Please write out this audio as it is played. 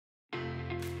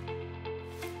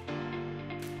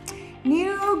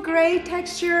new gray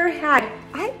texture hat.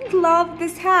 I love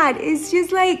this hat. It's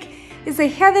just like, it's a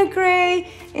heather gray,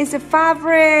 it's a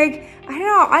fabric. I don't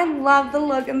know, I love the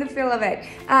look and the feel of it.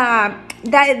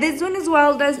 This one as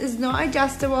well is not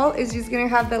adjustable. It's just gonna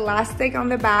have the elastic on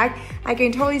the back. I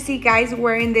can totally see guys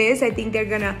wearing this. I think they're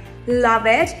gonna love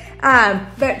it.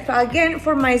 But again,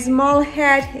 for my small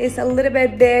head, it's a little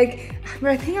bit big,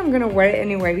 but I think I'm gonna wear it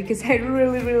anyway because I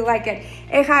really like it.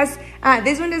 It has,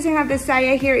 this one doesn't have the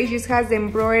ZYIA here, it just has the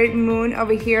embroidered moon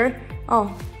over here.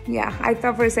 Oh yeah, I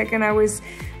thought for a second I was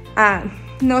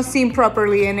not seen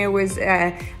properly and it was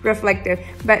reflective,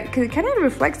 but it kind of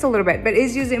reflects a little bit, but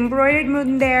it's just embroidered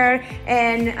moon there,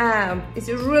 and it's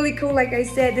really cool. Like I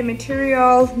said, the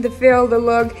material, the feel, the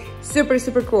look,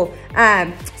 super cool.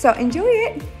 So enjoy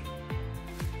it.